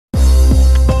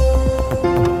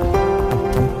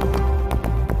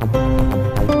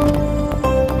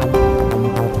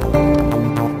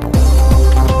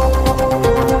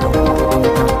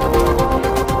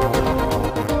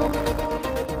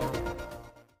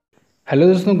Hello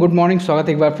दोस्तों, good morning. स्वागत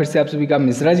है एक बार फिर से आप सभी का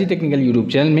Mishra ji technical YouTube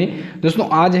channel में। दोस्तों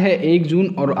आज है 1 जून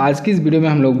और आज की इस वीडियो में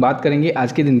हम लोग बात करेंगे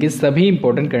आज के दिन के सभी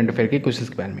इंपॉर्टेंट करंट अफेयर के क्वेश्चंस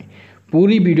के बारे में।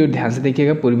 पूरी वीडियो ध्यान से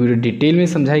देखिएगा, पूरी वीडियो डिटेल में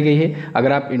समझाई गई है।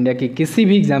 अगर आप इंडिया के किसी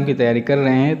भी एग्जाम की तैयारी कर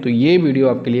रहे हैं तो ये वीडियो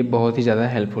आपके लिए बहुत ही ज़्यादा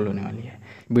हेल्पफुल होने वाली है।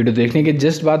 वीडियो देखने के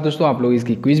जस्ट बाद दोस्तों आप लोग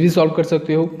इसकी क्विज भी सॉल्व कर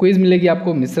सकते हो। क्विज मिलेगी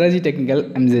आपको Mishra ji technical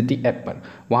MJT app पर।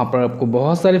 वहाँ पर आपको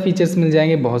बहुत सारे फीचर्स मिल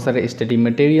जाएंगे, बहुत सारे स्टडी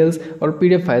मटेरियल्स और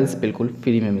PDF फाइल्स बिल्कुल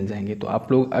फ्री में मिल जाएंगे। तो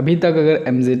आप लोग अभी तक अगर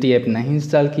MJT ऐप नहीं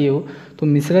इंस्टॉल किए हो तो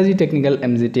Mishra ji technical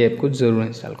MJT app को जरूर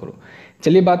इंस्टॉल करो।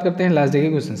 चलिए बात करते हैं लास्ट डे के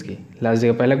क्वेश्चन की। लास्ट डे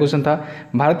का पहला क्वेश्चन था,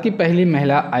 भारत की पहली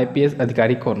महिला IPS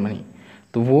अधिकारी कौन बनी?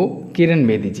 तो वो किरण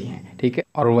बेदी जी हैं, ठीक है।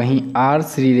 और वहीं R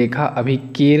श्रीरेखा अभी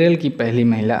केरल की पहली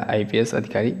महिला IPS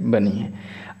अधिकारी बनी है।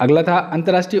 अगला था,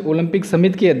 अंतर्राष्ट्रीय ओलंपिक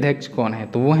समिति के अध्यक्ष कौन है?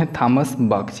 तो वो हैं थॉमस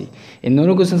बॉक जी। इन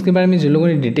दोनों क्वेश्चंस के बारे में जिन लोगों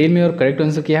ने डिटेल में और करेक्ट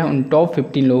आंसर किया है उन टॉप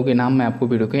 15 लोगों के नाम मैं आपको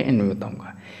वीडियो के एंड में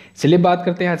बताऊंगा। चलिए बात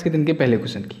करते हैं आज के दिन के पहले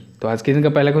क्वेश्चन की। तो आज के दिन का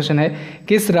पहला क्वेश्चन है,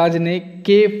 किस राज्य ने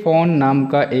के फोन नाम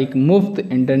का एक मुफ्त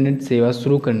इंटरनेट सेवा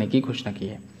शुरू करने की घोषणा की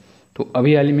है? तो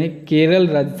अभी हाल ही में केरल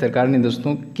राज्य सरकार ने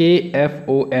दोस्तों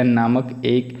KFON नामक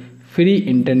एक फ्री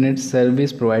इंटरनेट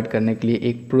सर्विस प्रोवाइड करने के लिए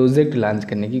एक प्रोजेक्ट लॉन्च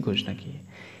करने की घोषणा की है।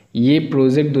 ये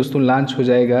प्रोजेक्ट दोस्तों लॉन्च हो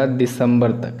जाएगा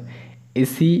दिसंबर तक,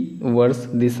 इसी वर्ष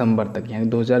दिसंबर तक, यानी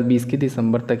 2020 के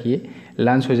दिसंबर तक ये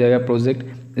लॉन्च हो जाएगा प्रोजेक्ट।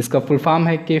 इसका फुल फॉर्म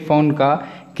है KFON का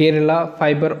केरला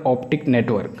फाइबर ऑप्टिक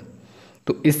नेटवर्क।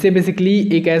 तो इससे बेसिकली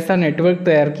एक ऐसा नेटवर्क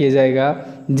तैयार किया जाएगा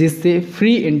जिससे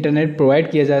फ्री इंटरनेट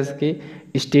प्रोवाइड किया जा सके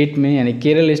स्टेट में, यानी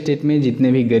केरल स्टेट में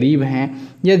जितने भी गरीब हैं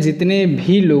या जितने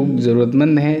भी लोग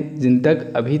ज़रूरतमंद हैं जिन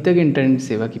तक अभी तक इंटरनेट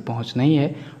सेवा की पहुंच नहीं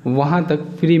है, वहां तक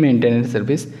फ्री में इंटरनेट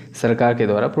सर्विस सरकार के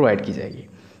द्वारा प्रोवाइड की जाएगी।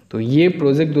 तो ये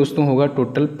प्रोजेक्ट दोस्तों होगा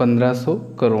टोटल 1500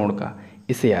 करोड़ का,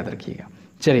 इसे याद रखिएगा।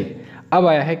 चलिए अब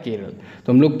आया है केरल।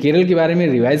 तो हम लोग केरल के बारे में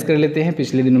रिवाइज कर लेते हैं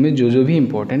पिछले दिनों में जो भी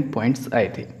इंपॉर्टेंट पॉइंट्स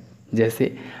आए थे।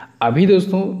 जैसे अभी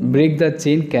दोस्तों ब्रेक द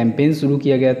चेन कैंपेन शुरू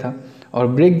किया गया था और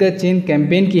ब्रेक द चेन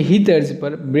कैंपेन की ही तर्ज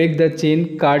पर break the chain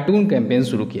cartoon campaign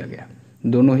शुरू किया गया।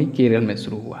 दोनों ही केरल में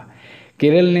शुरू हुआ।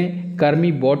 केरल ने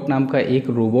कर्मी बॉट नाम का एक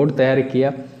रोबोट तैयार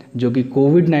किया जो कि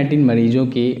कोविड-19 मरीजों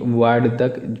के वार्ड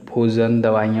तक भोजन,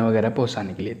 दवाइयाँ वगैरह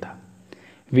पहुँचाने के लिए था।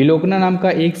 विलोकना नाम का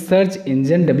एक सर्च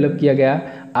इंजन डेवलप किया गया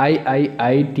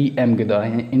IIITM के द्वारा,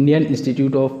 यानी Indian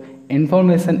institute of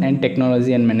information and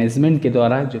technology and management के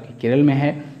द्वारा, जो कि केरल में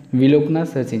है। विलोकना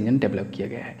सर्च इंजन डेवलप किया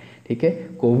गया है, ठीक है,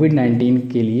 कोविड-19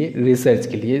 के लिए रिसर्च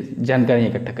के लिए, जानकारी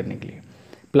इकट्ठा करने के लिए।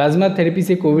 प्लाज्मा थेरेपी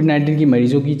से कोविड-19 की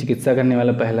मरीजों की चिकित्सा करने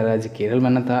वाला पहला राज्य केरल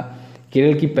बना था।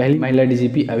 केरल की पहली महिला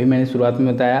DGP अभी मैंने शुरुआत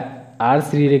में बताया R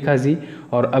श्रीरेखा जी,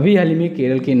 और अभी हाल ही में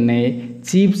केरल के नए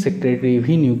चीफ सेक्रेटरी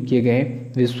भी नियुक्त किए गए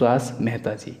विश्वास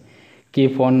मेहता जी।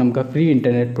 KFON नाम का फ्री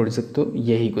इंटरनेट प्रोजेक्ट, तो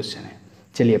यही क्वेश्चन है।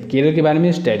 चलिए अब केरल के बारे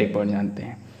में स्टैटिक पॉइंट जानते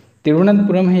हैं।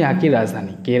 तिरुवनंतपुरम है यहाँ की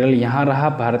राजधानी। केरल यहाँ रहा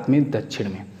भारत में दक्षिण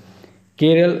में।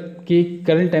 केरल के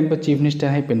करंट टाइम पर चीफ मिनिस्टर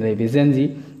हैं पिनराई विजयन जी,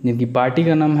 जिनकी पार्टी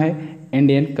का नाम है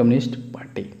इंडियन कम्युनिस्ट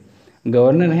पार्टी।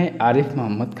 गवर्नर हैं आरिफ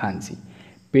मोहम्मद खान जी।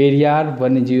 पेरियार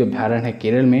वन्य जीव अभ्यारण्य है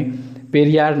केरल में।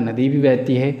 पेरियार नदी भी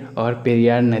बहती है और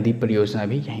पेरियार नदी परियोजना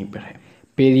भी यहीं पर है।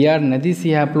 पेरियार नदी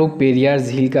से आप लोग पेरियार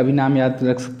झील का भी नाम याद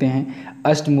रख सकते हैं।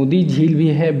 अष्टमुदी झील भी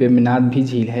है, बेमिनाद भी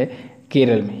झील है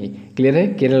केरल में ही। क्लियर है।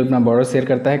 केरल अपना बॉर्डर शेयर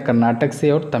करता है कर्नाटक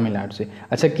से और तमिलनाडु से।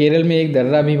 अच्छा, केरल में एक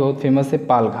दर्रा भी बहुत फेमस है,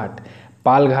 पालघाट।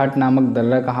 पालघाट नामक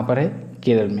दर्रा कहाँ पर है?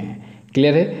 केरल में है।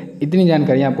 क्लियर है। इतनी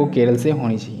जानकारी आपको केरल से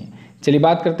होनी चाहिए। चलिए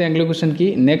बात करते हैं अगले क्वेश्चन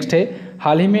की। नेक्स्ट है,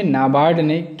 हाल ही में नाबार्ड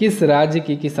ने किस राज्य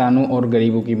के किसानों और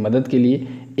गरीबों की मदद के लिए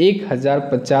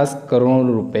 1050 करोड़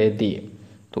रुपए दिए?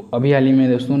 तो अभी हाल ही में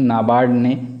दोस्तों नाबार्ड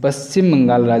ने पश्चिम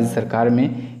बंगाल राज्य सरकार में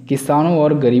किसानों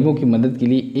और गरीबों की मदद के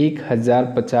लिए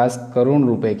 1050 करोड़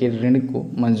रुपए के ऋण को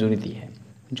मंजूरी दी है,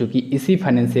 जो कि इसी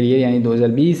फाइनेंशियल ईयर यानी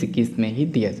 2020-21 में ही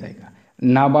दिया जाएगा।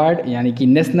 नाबार्ड यानी कि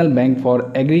national bank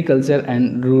for agriculture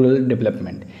and rural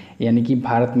development, यानी कि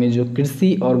भारत में जो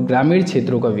कृषि और ग्रामीण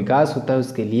क्षेत्रों का विकास होता है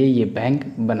उसके लिए ये बैंक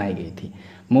बनाई गई थी।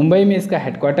 मुंबई में इसका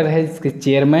हेडक्वार्टर है, जिसके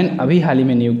चेयरमैन अभी हाल ही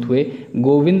में नियुक्त हुए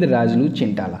गोविंद राजलू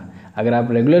चिंटाला। अगर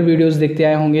आप रेगुलर वीडियोस देखते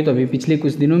आए होंगे तो अभी पिछले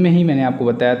कुछ दिनों में ही मैंने आपको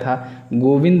बताया था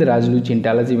गोविंद राजलू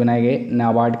चिंटाला जी बनाए गए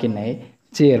नाबार्ड के नए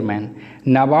चेयरमैन।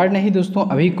 नाबार्ड ने ही दोस्तों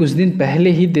अभी कुछ दिन पहले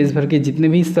ही देश भर के जितने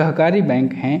भी सहकारी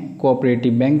बैंक हैं,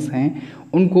 कोऑपरेटिव बैंक्स हैं,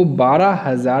 उनको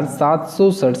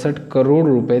 12,767 करोड़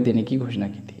रुपए देने की घोषणा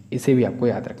की थी। इसे भी आपको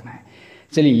याद रखना है।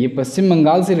 चलिए, ये पश्चिम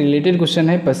बंगाल से रिलेटेड क्वेश्चन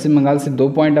है। पश्चिम बंगाल से 2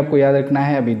 पॉइंट आपको याद रखना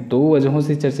है। अभी 2 वजहों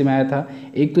से चर्चा में आया था।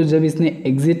 एक तो जब इसने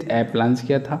एग्जिट ऐप लॉन्च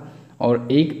किया था और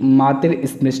एक मातृ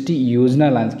स्मृष्टि योजना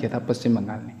लॉन्च किया था पश्चिम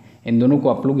बंगाल ने। इन दोनों को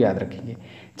आप लोग याद रखेंगे।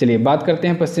 चलिए बात करते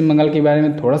हैं पश्चिम बंगाल के बारे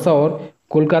में थोड़ा सा और।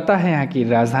 कोलकाता है यहाँ की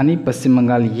राजधानी, पश्चिम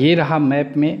बंगाल ये रहा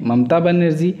मैप में। ममता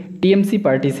बनर्जी टीएमसी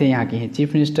पार्टी से यहाँ की हैं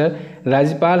चीफ मिनिस्टर,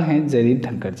 राज्यपाल हैं जगदीप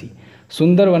धनखड़ जी।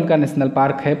 सुंदरवन का नेशनल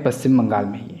पार्क है पश्चिम बंगाल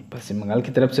में ही। पश्चिम बंगाल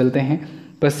की तरफ चलते हैं।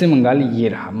 पश्चिम बंगाल ये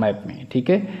रहा मैप में, ठीक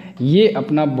है। ये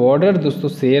अपना बॉर्डर दोस्तों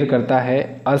शेयर करता है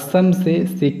असम से,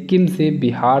 सिक्किम से,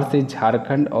 बिहार से,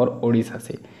 झारखंड और उड़ीसा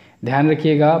से। ध्यान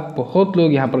रखिएगा, बहुत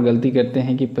लोग यहाँ पर गलती करते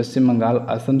हैं कि पश्चिम बंगाल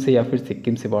असम से या फिर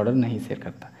सिक्किम से बॉर्डर नहीं शेयर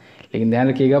करता, लेकिन ध्यान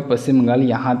रखिएगा पश्चिम बंगाल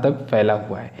यहाँ तक फैला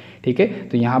हुआ है, ठीक है।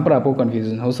 तो यहाँ पर आपको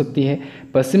कन्फ्यूजन हो सकती है।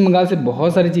 पश्चिम बंगाल से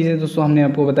बहुत सारी चीज़ें दोस्तों हमने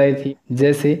आपको बताई थी,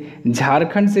 जैसे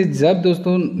झारखंड से जब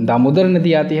दोस्तों दामोदर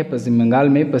नदी आती है पश्चिम बंगाल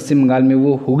में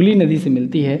वो हुगली नदी से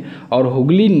मिलती है और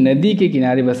हुगली नदी के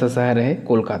किनारे बसा शहर है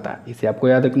कोलकाता, इसे आपको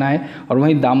याद रखना है। और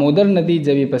वहीं दामोदर नदी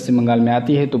जब ये पश्चिम बंगाल में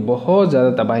आती है तो बहुत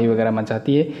ज़्यादा तबाही वगैरह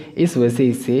मचाती है, इस वजह से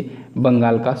इसे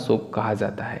बंगाल का शोक कहा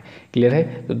जाता है। क्लियर है,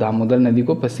 तो दामोदर नदी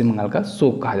को पश्चिम बंगाल का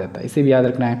शोक कहा जाता है, इसे भी याद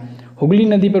रखना है। हुगली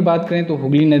नदी पर बात करें तो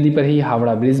हुगली नदी पर ही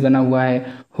हावड़ा ब्रिज बना हुआ है।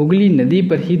 हुगली नदी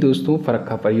पर ही दोस्तों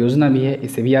फरक्का परियोजना भी है,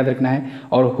 इसे भी याद रखना है।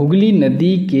 और हुगली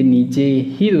नदी के नीचे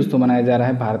ही दोस्तों बनाया जा रहा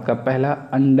है भारत का पहला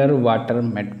under water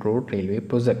metro railway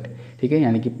project, ठीक है।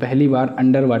 यानी कि पहली बार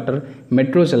अंडर वाटर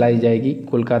मेट्रो चलाई जाएगी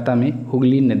कोलकाता में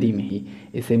हुगली नदी में ही,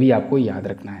 इसे भी आपको याद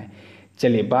रखना है।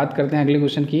 चलिए बात करते हैं अगले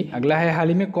क्वेश्चन की। अगला है, हाल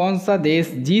ही में कौन सा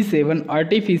देश G7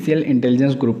 आर्टिफिशियल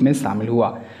इंटेलिजेंस ग्रुप में शामिल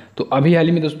हुआ? तो अभी हाल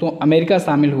ही में दोस्तों अमेरिका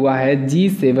शामिल हुआ है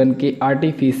G7 के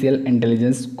आर्टिफिशियल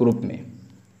इंटेलिजेंस ग्रुप में।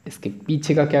 इसके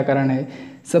पीछे का क्या कारण है?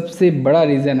 सबसे बड़ा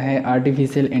रीज़न है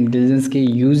आर्टिफिशियल इंटेलिजेंस के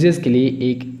यूजेस के लिए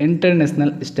एक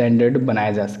इंटरनेशनल स्टैंडर्ड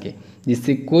बनाया जा सके,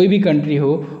 जिससे कोई भी कंट्री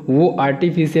हो वो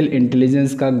आर्टिफिशियल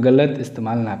इंटेलिजेंस का गलत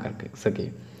इस्तेमाल ना कर सके।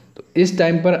 तो इस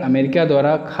टाइम पर अमेरिका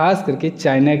द्वारा खास करके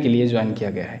चाइना के लिए ज्वाइन किया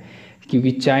गया है,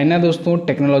 क्योंकि चाइना दोस्तों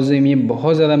टेक्नोलॉजी में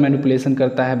बहुत ज़्यादा मैनिपुलेशन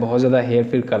करता है, बहुत ज़्यादा हेर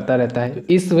फेर करता रहता है।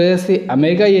 तो इस वजह से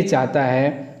अमेरिका ये चाहता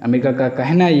है, अमेरिका का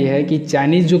कहना ये है कि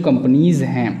चाइनीज़ जो कंपनीज़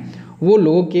हैं वो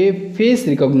लोगों के फेस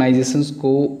रिकॉग्नाइजेशंस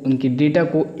को, उनकी डेटा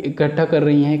को इकट्ठा कर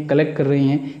रही हैं, कलेक्ट कर रही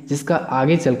हैं, जिसका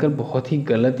आगे चलकर बहुत ही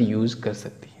गलत यूज़ कर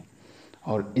सकती हैं।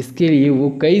 और इसके लिए वो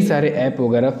कई सारे ऐप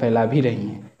वगैरह फैला भी रही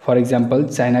हैं। फॉर एग्जांपल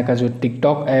चाइना का जो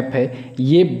टिकटॉक ऐप है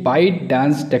ये बाइट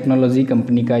डांस टेक्नोलॉजी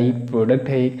कंपनी का ही प्रोडक्ट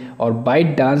है एक, और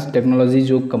बाइट डांस टेक्नोलॉजी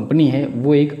जो कंपनी है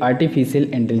वो एक आर्टिफिशियल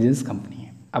इंटेलिजेंस कंपनी है।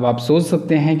 अब आप सोच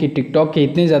सकते हैं कि टिकटॉक के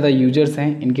इतने ज़्यादा यूजर्स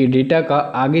हैं, इनकी डेटा का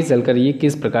आगे चलकर ये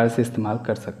किस प्रकार से इस्तेमाल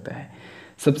कर सकता है।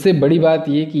 सबसे बड़ी बात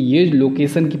ये कि ये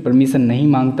लोकेशन की परमिशन नहीं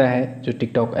मांगता है जो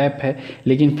टिकटॉक ऐप है,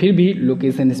 लेकिन फिर भी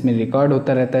लोकेशन इसमें रिकॉर्ड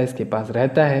होता रहता है, इसके पास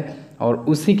रहता है और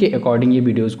उसी के अकॉर्डिंग ये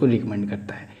वीडियोज़ को रिकमेंड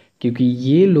करता है, क्योंकि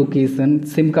ये लोकेशन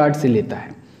सिम कार्ड से लेता है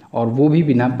और वो भी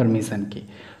बिना परमिशन के।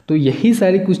 तो यही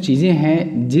सारी कुछ चीज़ें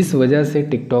हैं जिस वजह से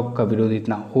टिकटॉक का विरोध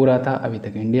इतना हो रहा था अभी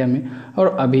तक इंडिया में,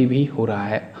 और अभी भी हो रहा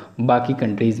है बाकी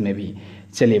कंट्रीज़ में भी।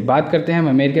 चलिए बात करते हैं हम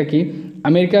अमेरिका की।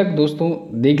 अमेरिका दोस्तों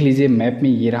देख लीजिए मैप में,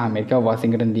 ये रहा अमेरिका।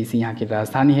 वाशिंगटन डीसी यहाँ की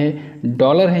राजधानी है,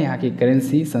 डॉलर है यहाँ की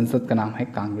करेंसी, संसद का नाम है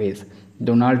कांग्रेस,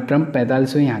 डोनाल्ड ट्रंप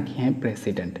 45वें यहाँ की हैं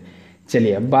प्रेसिडेंट।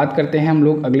 चलिए अब बात करते हैं हम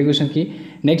लोग अगले क्वेश्चन की।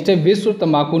 नेक्स्ट है, विश्व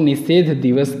तंबाकू निषेध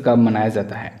दिवस कब मनाया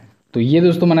जाता है? तो ये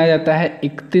दोस्तों मनाया जाता है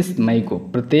 31 मई को।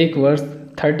 प्रत्येक वर्ष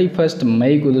 31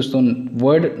 मई को दोस्तों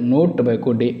वर्ल्ड नो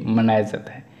टोबैको डे मनाया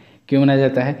जाता है। क्यों मनाया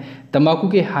जाता है? तंबाकू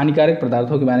के हानिकारक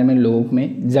पदार्थों के बारे में लोगों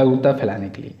में जागरूकता फैलाने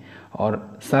के लिए,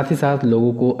 और साथ ही साथ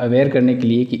लोगों को अवेयर करने के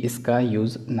लिए कि इसका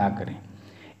यूज़ ना करें।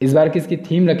 इस बार की इसकी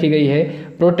थीम रखी गई है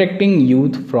protecting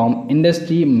youth from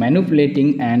industry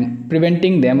manipulating and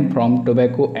preventing them from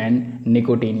tobacco and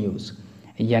nicotine use.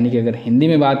 यानी कि अगर हिंदी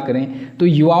में बात करें तो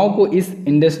युवाओं को इस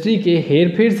इंडस्ट्री के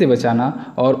हेरफेर से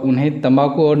बचाना और उन्हें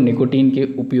तंबाकू और निकोटीन के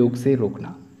उपयोग से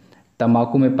रोकना।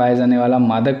 तंबाकू में पाया जाने वाला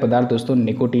मादक पदार्थ दोस्तों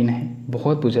निकोटीन है,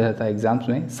 बहुत पूछा जाता है एग्जाम्स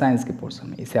में, साइंस के पोर्शन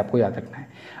में, इसे आपको याद रखना है।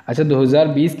 अच्छा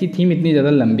 2020 की थीम इतनी ज़्यादा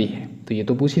लंबी है तो ये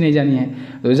तो पूछी नहीं जानी है।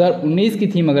 2019 की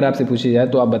थीम अगर आपसे पूछी जाए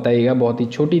तो आप बताइएगा, बहुत ही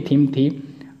छोटी थीम थी,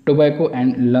 टोबैको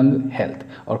एंड लंग हेल्थ,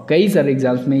 और कई सारे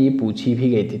एग्जाम्स में ये पूछी भी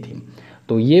गई थी थीम।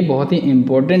 तो ये बहुत ही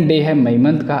इंपॉर्टेंट डे है मई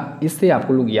मंथ का, इससे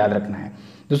आपको लोग याद रखना है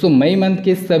दोस्तों। मई मंथ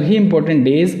के सभी इंपॉर्टेंट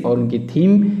डेज और उनकी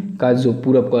थीम का जो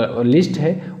पूरा लिस्ट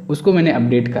है उसको मैंने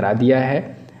अपडेट करा दिया है।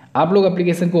 आप लोग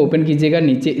एप्लीकेशन को ओपन कीजिएगा,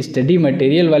 नीचे स्टडी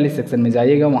मटेरियल वाले सेक्शन में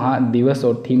जाइएगा, वहाँ दिवस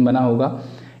और थीम बना होगा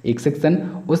एक सेक्शन,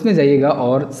 उसमें जाइएगा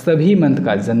और सभी मंथ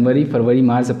का जनवरी फरवरी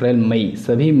मार्च अप्रैल मई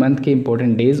सभी मंथ के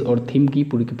इंपॉर्टेंट डेज और थीम की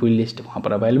पूरी लिस्ट वहाँ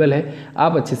पर अवेलेबल है,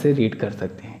 आप अच्छे से रीड कर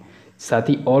सकते हैं। साथ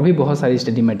ही और भी बहुत सारी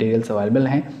स्टडी मटेरियल्स अवेलेबल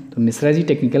हैं, तो Mishra ji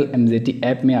technical MJT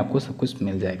app में आपको सब कुछ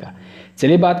मिल जाएगा।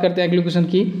 चलिए बात करते हैं अगले क्वेश्चन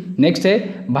की। नेक्स्ट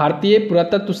है, भारतीय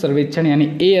पुरातत्व सर्वेक्षण यानी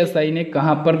ASI ने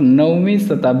कहाँ पर 9वीं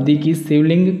शताब्दी की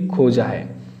शिवलिंग खोजा है?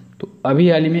 तो अभी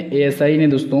हाल ही में ASI ने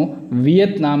दोस्तों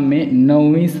वियतनाम में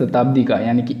 9वीं शताब्दी का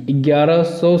यानी कि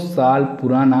 1100 साल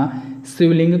पुराना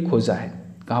शिवलिंग खोजा है।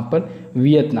 कहाँ पर?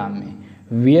 वियतनाम में।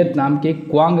 वियतनाम के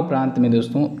क्वांग प्रांत में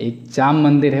दोस्तों एक चाम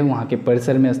मंदिर है, वहाँ के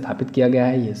परिसर में स्थापित किया गया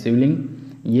है ये शिवलिंग।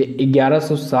 ये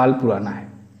 1100 साल पुराना है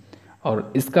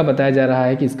और इसका बताया जा रहा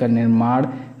है कि इसका निर्माण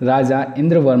राजा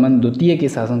इंद्रवर्मन द्वितीय के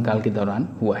शासनकाल के दौरान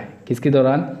हुआ है। किसके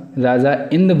दौरान? राजा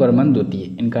इंद्रवर्मन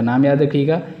द्वितीय। इनका नाम याद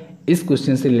रखिएगा, इस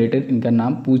क्वेश्चन से रिलेटेड इनका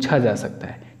नाम पूछा जा सकता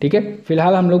है। ठीक है,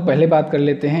 फिलहाल हम लोग पहले बात कर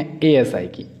लेते हैं ASI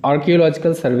की,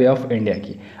 आर्कियोलॉजिकल सर्वे ऑफ इंडिया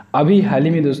की। अभी हाल ही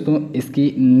में दोस्तों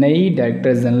इसकी नई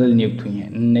डायरेक्टर जनरल नियुक्त हुई हैं,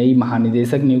 नई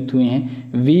महानिदेशक नियुक्त हुए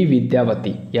हैं वी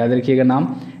विद्यावती। याद रखिएगा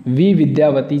नाम, वी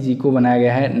विद्यावती जी को बनाया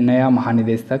गया है नया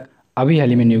महानिदेशक। अभी हाल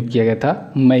ही में नियुक्त किया गया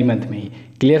था मई मंथ में ही।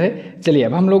 क्लियर है? चलिए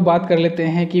अब हम लोग बात कर लेते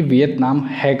हैं कि वियतनाम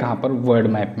है कहाँ पर वर्ल्ड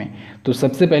मैप में। तो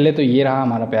सबसे पहले तो ये रहा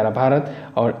हमारा प्यारा भारत,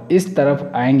 और इस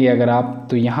तरफ आएंगे अगर आप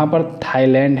तो यहाँ पर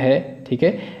थाईलैंड है। ठीक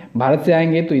है, भारत से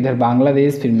आएंगे तो इधर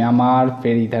बांग्लादेश, फिर म्यांमार,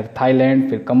 फिर इधर थाईलैंड,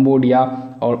 फिर कंबोडिया,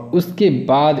 और उसके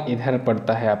बाद इधर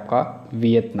पड़ता है आपका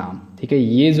वियतनाम। ठीक है,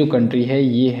 ये जो कंट्री है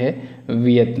ये है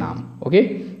वियतनाम। ओके,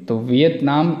 तो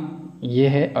वियतनाम ये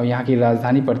है और यहाँ की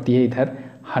राजधानी पड़ती है इधर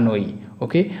हनोई।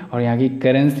 ओके, और यहाँ की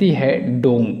करेंसी है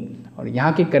डोंग, और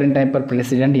यहाँ के करंट टाइम पर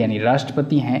प्रेसिडेंट यानी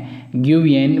राष्ट्रपति हैं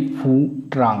ग्युयेन फू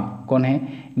ट्रांग। कौन है?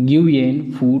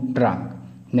 ग्युयेन फू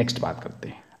ट्रांग। नेक्स्ट बात करते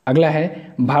हैं। अगला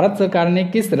है, भारत सरकार ने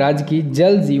किस राज्य की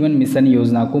जल जीवन मिशन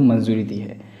योजना को मंजूरी दी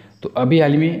है? तो अभी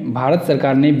हाल ही में भारत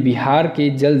सरकार ने बिहार के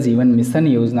जल जीवन मिशन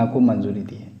योजना को मंजूरी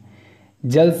दी है।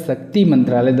 जल शक्ति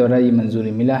मंत्रालय द्वारा ये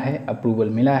मंजूरी मिला है, अप्रूवल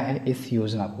मिला है इस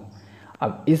योजना को।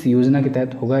 अब इस योजना के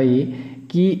तहत होगा ये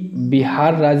कि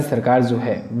बिहार राज्य सरकार जो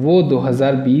है वो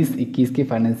 2020-21 के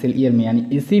फाइनेंशियल ईयर में यानी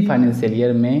इसी फाइनेंशियल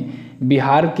ईयर में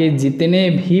बिहार के जितने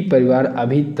भी परिवार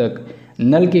अभी तक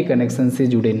नल के कनेक्शन से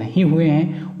जुड़े नहीं हुए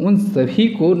हैं उन सभी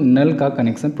को नल का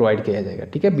कनेक्शन प्रोवाइड किया जाएगा।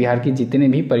 ठीक है, बिहार के जितने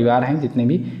भी परिवार हैं, जितने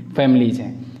भी फैमिलीज़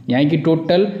हैं, यानी कि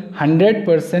टोटल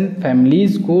 100%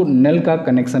 फैमिलीज़ को नल का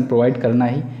कनेक्शन प्रोवाइड करना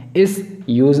ही इस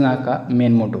योजना का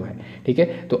मेन मोटो है। ठीक है,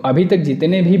 तो अभी तक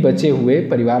जितने भी बचे हुए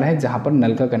परिवार हैं जहां पर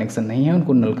नल का कनेक्शन नहीं है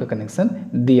उनको नल का कनेक्शन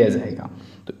दिया जाएगा।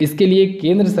 तो इसके लिए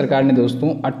केंद्र सरकार ने दोस्तों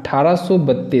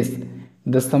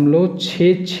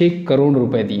 1832.66 करोड़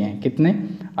रुपए दिए हैं। कितने?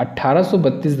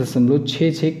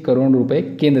 1832.66 करोड़ रुपए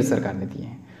केंद्र सरकार ने दिए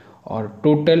हैं, और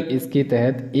टोटल इसके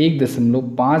तहत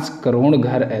 1.5 करोड़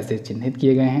घर ऐसे चिन्हित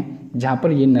किए गए हैं जहां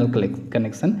पर ये नल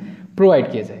कनेक्शन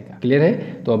प्रोवाइड किया जाएगा। क्लियर है?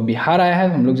 तो अब बिहार आया है,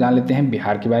 हम लोग जान लेते हैं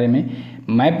बिहार के बारे में।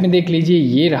 मैप में देख लीजिए,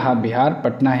 ये रहा बिहार,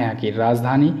 पटना है यहाँ की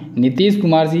राजधानी। नीतीश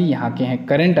कुमार जी यहाँ के हैं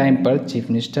करंट टाइम पर चीफ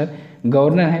मिनिस्टर,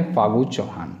 गवर्नर हैं फागू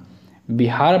चौहान।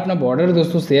 बिहार अपना बॉर्डर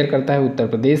दोस्तों शेयर करता है उत्तर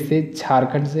प्रदेश से,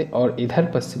 झारखंड से और इधर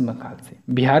पश्चिम बंगाल से।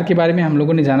 बिहार के बारे में हम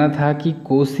लोगों ने जाना था कि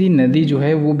कोसी नदी जो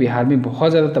है वो बिहार में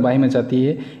बहुत ज़्यादा तबाही मचाती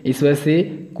है, इस वजह से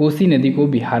कोसी नदी को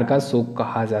बिहार का शोक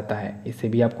कहा जाता है। इसे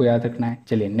भी आपको याद रखना है।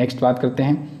 चलिए नेक्स्ट बात करते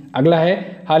हैं। अगला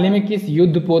है, हाल ही में किस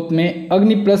युद्धपोत में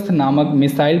अग्निप्रस्थ नामक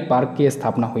मिसाइल पार्क की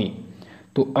स्थापना हुई?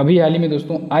 तो अभी हाल ही में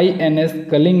दोस्तों INS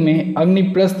कलिंग में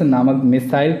अग्निप्रस्थ नामक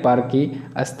मिसाइल पार्क की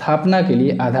स्थापना के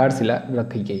लिए आधारशिला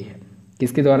रखी गई है।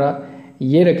 किसके द्वारा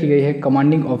ये रखी गई है?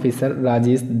 कमांडिंग ऑफिसर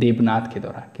राजेश देवनाथ के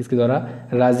द्वारा। किसके द्वारा?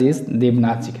 राजेश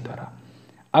देवनाथ जी के द्वारा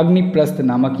अग्निप्रस्थ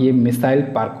नामक ये मिसाइल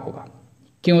पार्क होगा।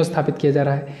 क्यों स्थापित किया जा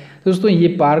रहा है? दोस्तों ये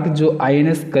पार्क जो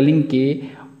INS कलिंग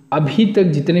के अभी तक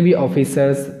जितने भी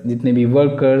ऑफिसर्स, जितने भी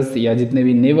वर्कर्स या जितने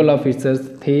भी नेवल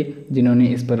ऑफिसर्स थे जिन्होंने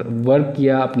इस पर वर्क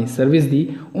किया, अपनी सर्विस दी,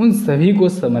 उन सभी को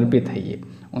समर्पित है ये,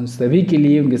 उन सभी के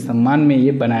लिए उनके सम्मान में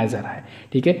ये बनाया जा रहा है।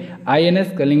 ठीक है,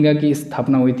 INS कलिंगा की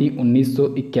स्थापना हुई थी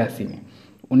 1981 में।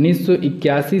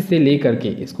 1981 से लेकर के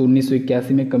इसको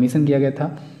 1981 में कमीशन किया गया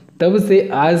था। तब से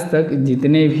आज तक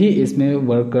जितने भी इसमें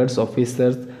वर्कर्स,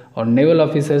 ऑफिसर्स और नेवल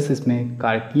ऑफिसर्स इसमें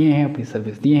कार्य किए हैं, अपनी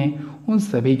सर्विस दिए हैं, उन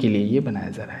सभी के लिए ये बनाया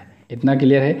जा रहा है। इतना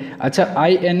क्लियर है? अच्छा,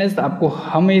 INS आपको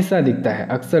हमेशा दिखता है,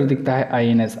 अक्सर दिखता है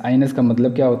INS। INS का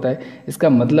मतलब क्या होता है? इसका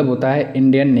मतलब होता है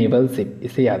इंडियन नेवल शिप,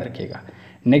 इसे याद रखिएगा।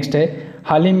 नेक्स्ट है,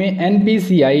 हाल ही में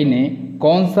NPCI ने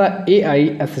कौन सा AI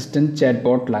असिस्टेंट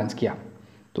चैटबॉट लॉन्च किया?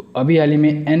 तो अभी हाल ही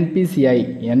में NPCI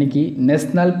यानी कि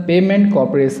national payment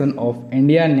corporation of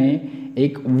India ने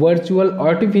एक virtual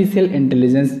artificial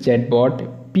intelligence chatbot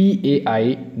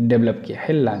PAI develop किया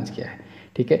है, लॉन्च किया है।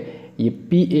 ठीक है, ये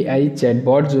PAI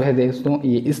चैटबॉट जो है दोस्तों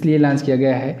ये इसलिए लॉन्च किया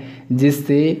गया है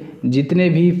जिससे जितने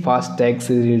भी फास्टैग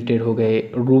से रिलेटेड हो गए,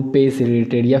 रुपे से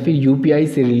रिलेटेड या फिर UPI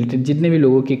से रिलेटेड जितने भी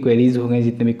लोगों के क्वेरीज हो गए,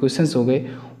 जितने भी क्वेश्चंस हो गए,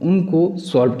 उनको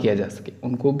सॉल्व किया जा सके,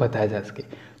 उनको बताया जा सके।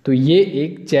 तो ये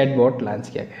एक चैटबॉट लॉन्च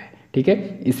किया गया है। ठीक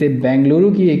है, इसे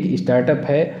बेंगलुरु की एक स्टार्टअप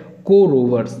है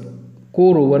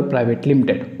कोरोवर प्राइवेट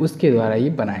लिमिटेड, उसके द्वारा ये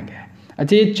बनाया गया है।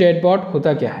 अच्छा, ये चैटबॉट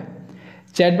होता क्या है?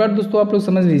 चैटबॉट दोस्तों आप लोग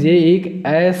समझ लीजिए एक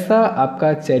ऐसा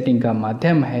आपका चैटिंग का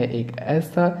माध्यम है, एक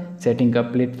ऐसा चैटिंग का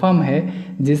प्लेटफॉर्म है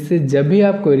जिससे जब भी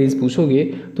आप क्वेरीज पूछोगे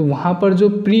तो वहाँ पर जो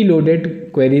प्री लोडेड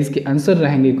क्वेरीज के आंसर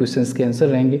रहेंगे, क्वेश्चंस के आंसर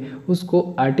रहेंगे,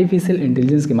 उसको आर्टिफिशियल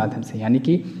इंटेलिजेंस के माध्यम से यानी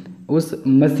कि उस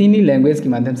मशीनी लैंग्वेज के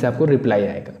माध्यम से आपको रिप्लाई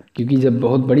आएगा। क्योंकि जब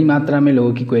बहुत बड़ी मात्रा में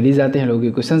लोगों की क्वेरीज आते हैं, लोगों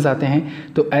के क्वेश्चंस आते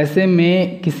हैं, तो ऐसे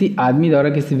में किसी आदमी द्वारा,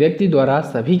 किसी व्यक्ति द्वारा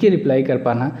सभी के रिप्लाई कर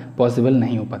पाना पॉसिबल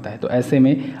नहीं हो पाता है। तो ऐसे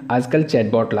में आजकल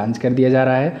चैटबॉट लॉन्च कर दिया जा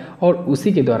रहा है और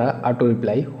उसी के द्वारा ऑटो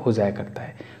रिप्लाई हो जाया करता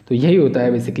है। तो यही होता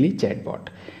है बेसिकली चैटबॉट।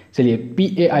 चलिए,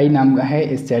 PAI नाम का है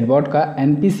इस चैटबॉट का,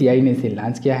 NPCI ने इसे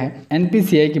लॉन्च किया है।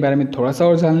 NPCI के बारे में थोड़ा सा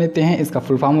और जान लेते हैं। इसका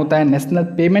फुल फॉर्म होता है national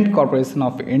payment corporation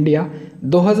of India.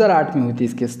 2008 में हुई थी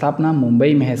इसकी स्थापना,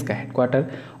 मुंबई में है इसका हेडक्वार्टर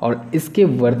और इसके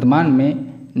वर्तमान में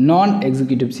नॉन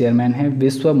एग्जीक्यूटिव चेयरमैन है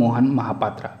विश्व मोहन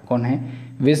महापात्रा। कौन है?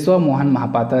 विश्व मोहन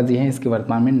महापात्रा जी हैं इसके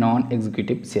वर्तमान में नॉन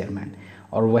एग्जीक्यूटिव चेयरमैन।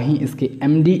 और वहीं इसके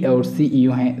MD और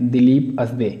CEO हैं दिलीप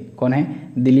असबे। कौन है?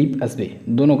 दिलीप असबे।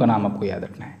 दोनों का नाम आपको याद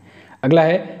रखना है। अगला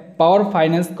है पावर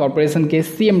फाइनेंस कॉर्पोरेशन के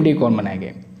CMD कौन बनाए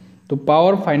गए? तो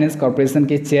पावर फाइनेंस कॉर्पोरेशन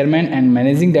के चेयरमैन एंड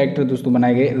मैनेजिंग डायरेक्टर दोस्तों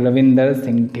बनाए गए रविंदर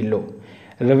सिंह ढिल्लो।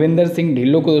 रविंदर सिंह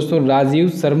ढिल्लो को दोस्तों राजीव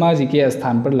शर्मा जी के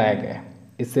स्थान पर लाया गया है।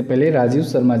 इससे पहले राजीव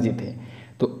शर्मा जी थे,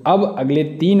 तो अब अगले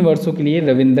 3 वर्षों के लिए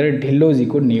रविंदर ढिल्लो जी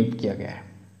को नियुक्त किया गया है।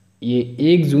 ये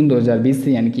 1 जून 2020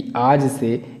 से यानी कि आज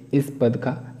से इस पद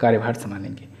का कार्यभार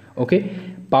संभालेंगे। ओके,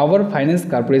 पावर फाइनेंस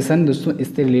कॉर्पोरेशन दोस्तों,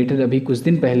 इससे रिलेटेड अभी कुछ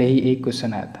दिन पहले ही एक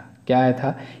क्वेश्चन आया था। क्या आया था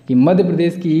कि मध्य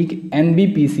प्रदेश की एक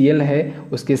NBPCL है,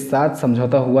 उसके साथ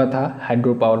समझौता हुआ था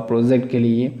हाइड्रो पावर प्रोजेक्ट के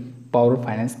लिए पावर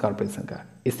फाइनेंस कॉर्पोरेशन का।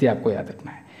 इसे आपको याद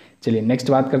रखना है। चलिए नेक्स्ट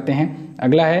बात करते हैं।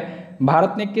 अगला है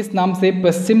भारत ने किस नाम से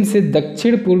पश्चिम से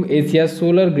दक्षिण पूर्व एशिया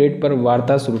सोलर ग्रिड पर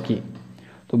वार्ता शुरू की?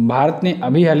 तो भारत ने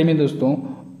अभी हाल ही में दोस्तों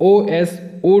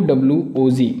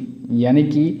OSOWOG यानी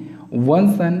कि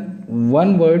one sun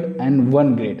one world and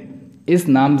one grid, इस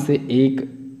नाम से एक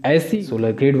ऐसी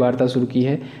सोलर ग्रिड वार्ता शुरू की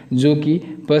है जो कि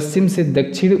पश्चिम से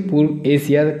दक्षिण पूर्व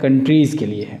एशिया कंट्रीज़ के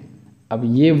लिए है। अब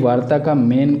ये वार्ता का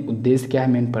मेन उद्देश्य क्या है,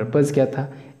 मेन पर्पज़ क्या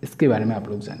था, इसके बारे में आप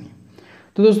लोग जानिए।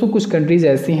 तो दोस्तों कुछ कंट्रीज़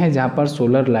ऐसी हैं जहाँ पर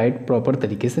सोलर लाइट प्रॉपर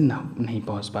तरीके से नहीं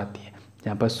पहुँच पाती है,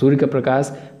 जहाँ पर सूर्य का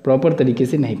प्रकाश प्रॉपर तरीके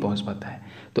से नहीं पहुँच पाता है।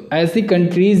 तो ऐसी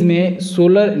कंट्रीज़ में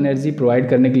सोलर एनर्जी प्रोवाइड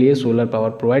करने के लिए, सोलर पावर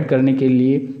प्रोवाइड करने के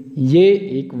लिए ये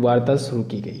एक वार्ता शुरू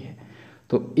की गई है।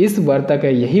 तो इस वार्ता का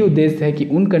यही उद्देश्य है कि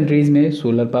उन कंट्रीज़ में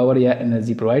सोलर पावर या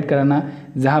एनर्जी प्रोवाइड कराना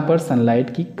जहाँ पर सनलाइट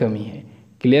की कमी है।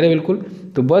 क्लियर है बिल्कुल?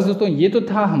 तो बस दोस्तों ये तो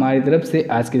था हमारी तरफ से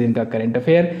आज के दिन का करंट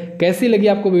अफेयर। कैसी लगी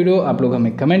आपको वीडियो, आप लोग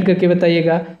हमें कमेंट करके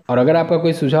बताइएगा, और अगर आपका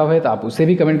कोई सुझाव है तो आप उसे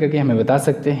भी कमेंट करके हमें बता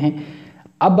सकते हैं।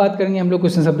 अब बात करेंगे हम लोग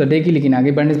क्वेश्चन ऑफ द डे की, लेकिन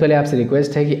आगे बढ़ने से पहले आपसे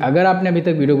रिक्वेस्ट है कि अगर आपने अभी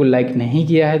तक वीडियो को लाइक नहीं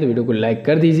किया है तो वीडियो को लाइक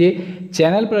कर दीजिए।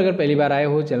 चैनल पर अगर पहली बार आए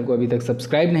हो, चैनल को अभी तक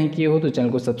सब्सक्राइब नहीं किए हो तो चैनल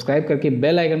को सब्सक्राइब करके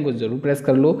बेल आइकन को जरूर प्रेस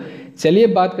कर लो। चलिए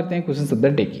बात करते हैं क्वेश्चन ऑफ द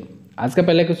डे की। आज का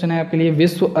पहला क्वेश्चन है आपके लिए,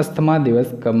 विश्व अस्थमा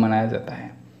दिवस कब मनाया जाता है?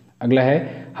 अगला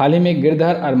है, हाल ही में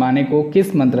गिरधर अरमाने को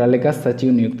किस मंत्रालय का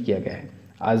सचिव नियुक्त किया गया है?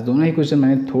 आज दोनों ही क्वेश्चन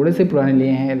मैंने थोड़े से पुराने लिए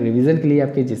हैं रिवीजन के लिए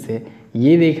आपके, जिससे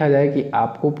ये देखा जाए कि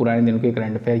आपको पुराने दिनों के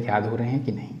करंट अफेयर याद हो रहे हैं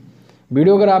कि नहीं।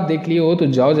 वीडियो अगर आप देख लिए हो तो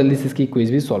जाओ जल्दी से इसकी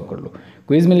क्विज भी सॉल्व कर लो।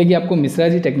 क्विज मिलेगी आपको Mishra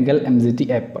ji technical MJT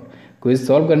app पर। क्विज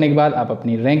सॉल्व करने के बाद आप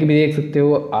अपनी रैंक भी देख सकते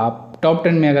हो। आप टॉप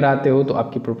 10 में अगर आते हो तो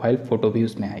आपकी प्रोफाइल फ़ोटो भी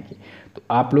उसमें आएगी। तो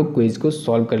आप लोग क्विज को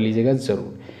सॉल्व कर लीजिएगा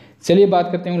ज़रूर। चलिए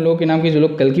बात करते हैं उन लोगों के नाम की जो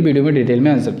लोग कल की वीडियो में डिटेल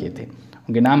में आंसर किए थे।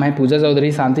 उनके नाम है पूजा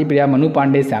चौधरी, शांति प्रिया, मनु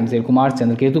पांडे, श्यामशेर कुमार,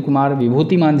 चंद्रकेतु कुमार,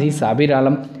 विभूति मांझी, साबिर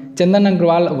आलम, चंदन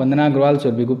अग्रवाल, वंदना अग्रवाल,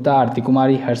 सुरभि गुप्ता, आरती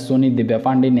कुमारी, हर्ष सोनी, दिव्या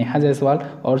पांडे, नेहा जायसवाल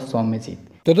और सौम्यजीत।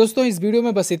 तो दोस्तों इस वीडियो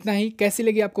में बस इतना ही। कैसी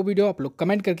लगी आपको वीडियो आप लोग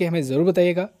कमेंट करके हमें जरूर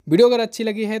बताइएगा। वीडियो अगर अच्छी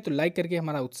लगी है तो लाइक करके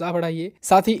हमारा उत्साह बढ़ाइए।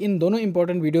 साथ ही इन दोनों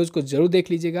इंपॉर्टेंट वीडियोस को जरूर देख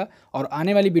लीजिएगा और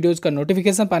आने वाली वीडियोस का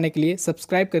नोटिफिकेशन पाने के लिए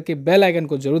सब्सक्राइब करके बेल आइकन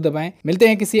को जरूर दबाएं। मिलते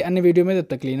हैं किसी अन्य वीडियो में, तब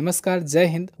तक के लिए नमस्कार, जय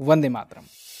हिंद, वंदे मातरम।